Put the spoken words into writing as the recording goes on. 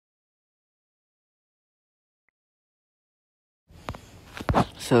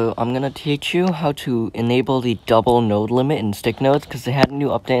So I'm gonna teach you how to enable the double node limit in Sticknodes because they had a new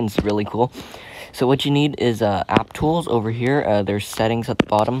update and it's really cool. So what you need is app tools over here. There's settings at the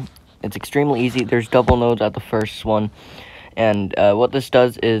bottom. It's extremely easy. There's double nodes at the first one. And what this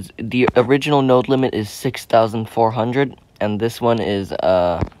does is the original node limit is 6,400 and this one is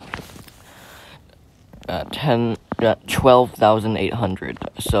 12,800.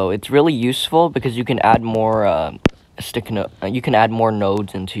 So it's really useful because you can add more you can add more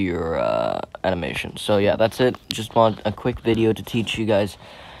nodes into your animation. So yeah, that's it. Just want a quick video to teach you guys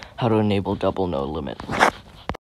how to enable double node limit.